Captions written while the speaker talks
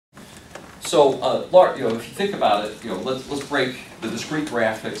if you think about it, let's break the discrete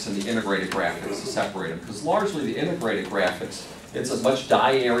graphics and the integrated graphics to separate them, because largely the integrated graphics, it's as much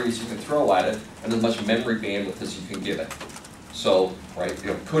die area as you can throw at it and as much memory bandwidth as you can give it. So, right,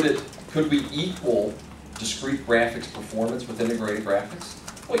 could we equal discrete graphics performance with integrated graphics?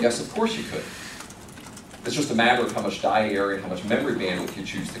 Well, yes, of course you could. It's just a matter of how much die area and how much memory bandwidth you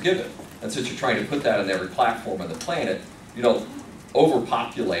choose to give it. And since you're trying to put that in every platform on the planet, you don't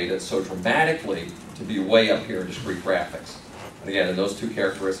overpopulate it so dramatically to be way up here in discrete graphics. And again, in those two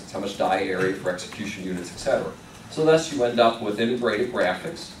characteristics, how much die area for execution units, etc. So thus you end up with integrated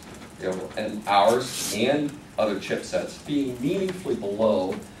graphics, and ours and other chipsets being meaningfully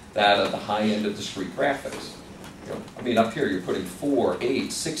below that of the high end of discrete graphics. I mean, up here you're putting 4,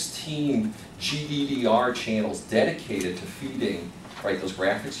 8, 16 GDDR channels dedicated to feeding, right, those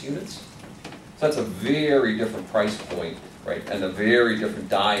graphics units. So that's a very different price point, right, and a very different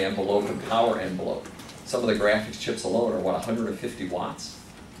die envelope and power envelope. Some of the graphics chips alone are, what, 150 watts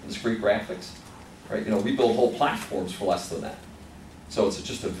in discrete graphics? Right? We build whole platforms for less than that. So it's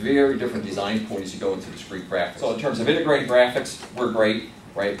just a very different design point as you go into discrete graphics. So in terms of integrated graphics, we're great,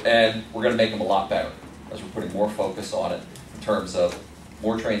 right, and we're going to make them a lot better as we're putting more focus on it in terms of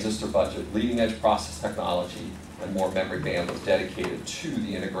more transistor budget, leading edge process technology, and more memory bandwidth dedicated to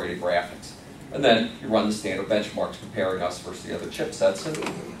the integrated graphics. And then you run the standard benchmarks comparing us versus the other chipsets,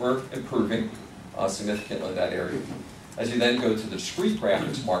 and we're improving significantly in that area. As you then go to the discrete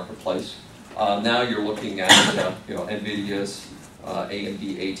graphics marketplace, now you're looking at Nvidia's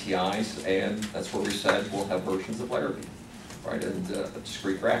AMD ATIs, and that's where we said we'll have versions of Larabee, right, and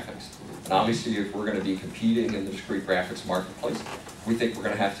discrete graphics. And obviously, if we're going to be competing in the discrete graphics marketplace, we think we're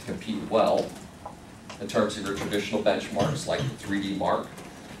going to have to compete well in terms of your traditional benchmarks like 3D Mark,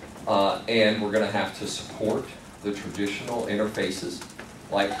 and we're going to have to support the traditional interfaces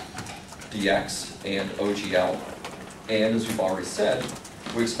like DX and OGL. And as we've already said,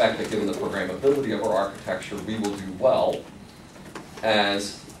 we expect that given the programmability of our architecture, we will do well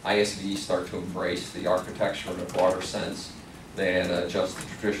as ISVs start to embrace the architecture in a broader sense than just the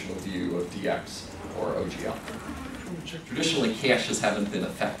traditional view of DX or OGL. Traditionally, caches haven't been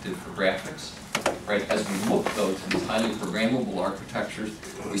effective for graphics. Right? As we look, though, to these highly programmable architectures,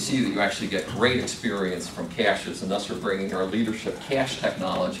 we see that you actually get great experience from caches, and thus we're bringing our leadership cache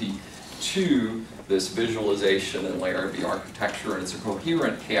technology to this visualization and Larabee architecture, and it's a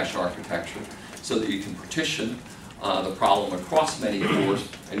coherent cache architecture so that you can partition the problem across many cores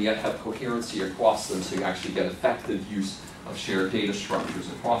and yet have coherency across them so you actually get effective use of shared data structures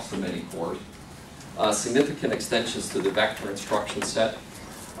across the many cores. Significant extensions to the vector instruction set.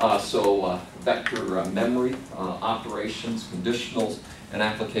 Vector memory, operations, conditionals, and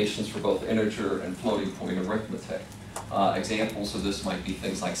applications for both integer and floating point arithmetic. Examples of this might be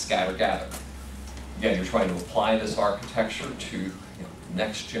things like scatter-gather. Again, you're trying to apply this architecture to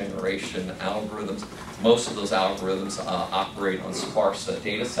next generation algorithms. Most of those algorithms operate on sparse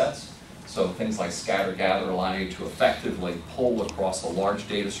data sets. So things like scatter-gather allow you to effectively pull across a large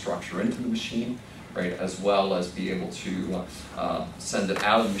data structure into the machine, right, as well as be able to send it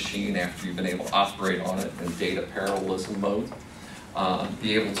out of the machine after you've been able to operate on it in data parallelism mode.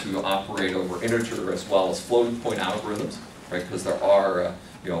 Be able to operate over integer as well as floating point algorithms, right, because there are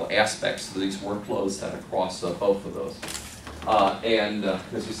aspects to these workloads that cross both of those.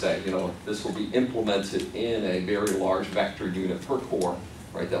 As you say, this will be implemented in a very large vector unit per core,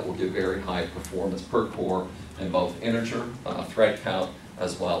 right, that will give very high performance per core in both integer, thread count,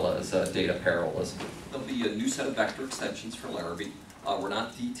 as well as data parallelism. There'll be a new set of vector extensions for Larabee. We're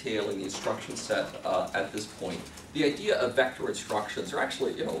not detailing the instruction set at this point. The idea of vector instructions are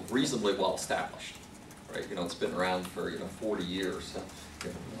actually, reasonably well established, right? It's been around for 40 years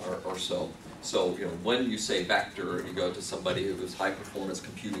or so. So, when you say vector and you go to somebody who has high performance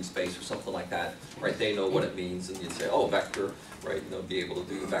computing space or something like that, right? They know what it means, and you'd say, oh, vector, right? Be able to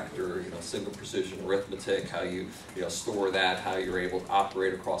do vector, single precision arithmetic, how you, store that, how you're able to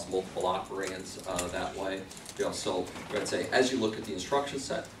operate across multiple operands that way. So I'd say as you look at the instruction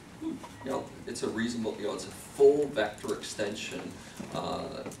set, it's a reasonable, it's a full vector extension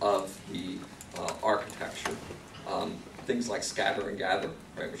of the architecture. Things like scatter and gather,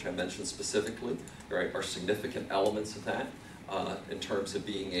 right, which I mentioned specifically, right, are significant elements of that in terms of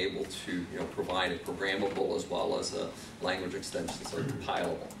being able to provide a programmable as well as language extensions that are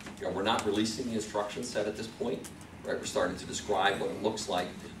compilable. We're not releasing the instruction set at this point. Right, we're starting to describe what it looks like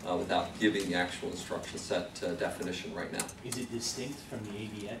without giving the actual instruction set definition right now. Is it distinct from the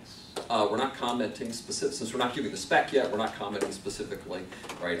AVX? We're not commenting specific, since we're not giving the spec yet, we're not commenting specifically,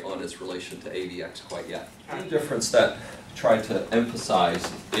 right, on its relation to AVX quite yet. The difference that tried to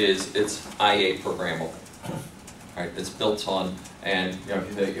emphasize is it's IA programmable. Right, it's built on, and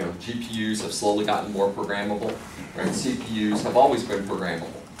GPUs have slowly gotten more programmable. Right, CPUs have always been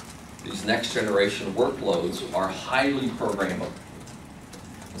programmable. These next generation workloads are highly programmable.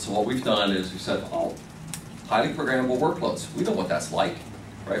 And so what we've done is we said, oh, highly programmable workloads. We know what that's like,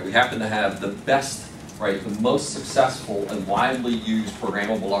 right? We happen to have the best, right, the most successful and widely used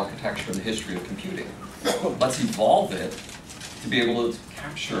programmable architecture in the history of computing. Let's evolve it to be able to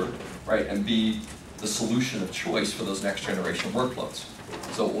capture, right, and be the solution of choice for those next generation workloads.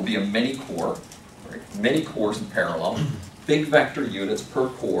 So it will be a many core, right, many cores in parallel, big vector units per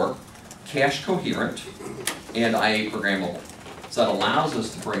core, cache coherent, and IA programmable. So that allows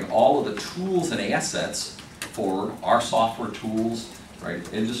us to bring all of the tools and assets for our software tools, right,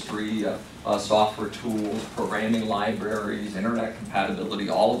 industry software tools, programming libraries, internet compatibility,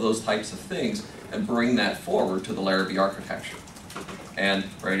 all of those types of things, and bring that forward to the Larabee architecture. And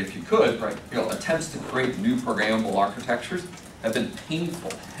right, if you could, right, attempts to create new programmable architectures have been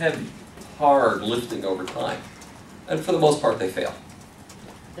painful, heavy, hard lifting over time. And for the most part, they fail.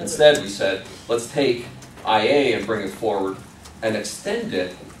 Instead, we said, let's take IA and bring it forward and extend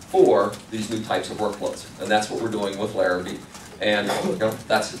it for these new types of workloads. And that's what we're doing with Larabee. And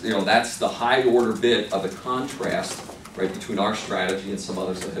that's the high order bit of a contrast, right, between our strategy and some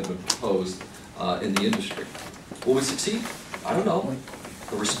others that have been proposed in the industry. Will we succeed? I don't know.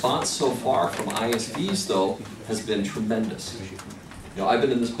 The response so far from ISVs, though, has been tremendous. I've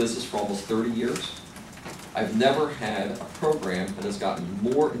been in this business for almost 30 years. I've never had a program that has gotten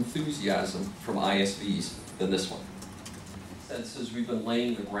more enthusiasm from ISVs than this one. Since we've been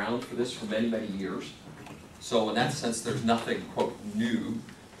laying the ground for this for many, many years. So in that sense, there's nothing, quote, new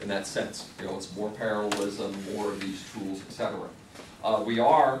in that sense. It's more parallelism, more of these tools, etc. We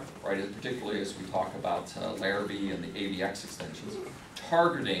are, right, particularly as we talk about Larabee and the AVX extensions,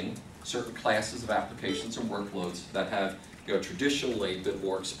 targeting certain classes of applications and workloads that have traditionally been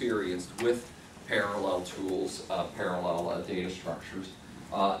more experienced with parallel tools, parallel data structures.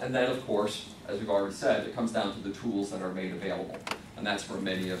 And then, of course, as we've already said, it comes down to the tools that are made available. And that's where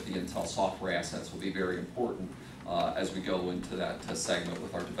many of the Intel software assets will be very important as we go into that segment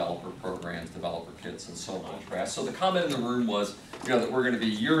with our developer programs, developer kits, and so on. So the comment in the room was, that we're going to be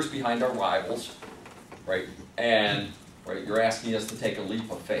years behind our rivals, right? And right, you're asking us to take a leap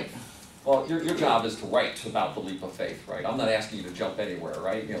of faith. Well, your job is to write about the leap of faith, right? I'm not asking you to jump anywhere,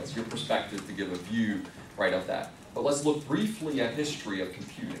 right? It's your perspective to give a view, right, of that. But let's look briefly at history of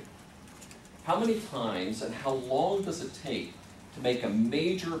computing. How many times and how long does it take to make a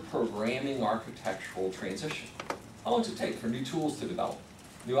major programming architectural transition? How long does it take for new tools to develop,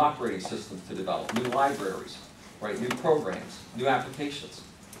 new operating systems to develop, new libraries, right, new programs, new applications?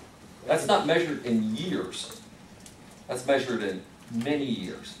 That's not measured in years. That's measured in many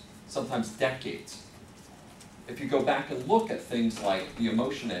years, sometimes decades. If you go back and look at things like the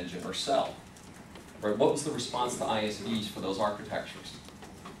Emotion Engine or Cell, right, what was the response to ISVs for those architectures?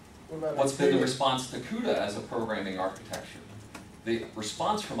 What's been the response to CUDA as a programming architecture? The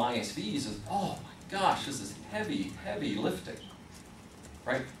response from ISVs is, oh my gosh, this is heavy, heavy lifting,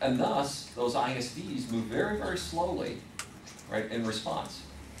 right? And thus, those ISVs move very, very slowly, right, in response.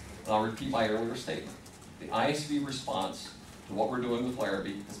 And I'll repeat my earlier statement. The ISV response to what we're doing with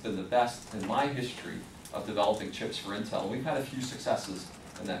Larabee has been the best in my history of developing chips for Intel. We've had a few successes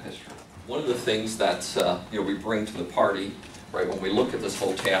in that history. One of the things that we bring to the party, right, when we look at this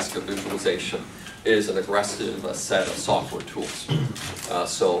whole task of visualization, is an aggressive set of software tools.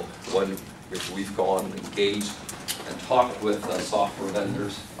 So when we've gone and engaged and talked with software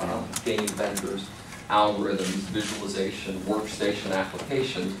vendors, game vendors, algorithms, visualization, workstation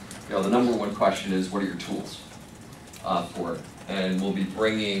applications, the number one question is, what are your tools for it? And we'll be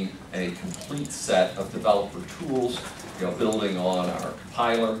bringing a complete set of developer tools, building on our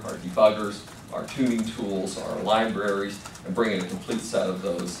compiler, our debuggers, our tuning tools, our libraries, and bringing a complete set of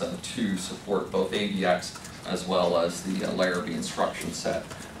those to support both AVX as well as the Larabee instruction set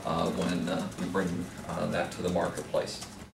when we bring that to the marketplace.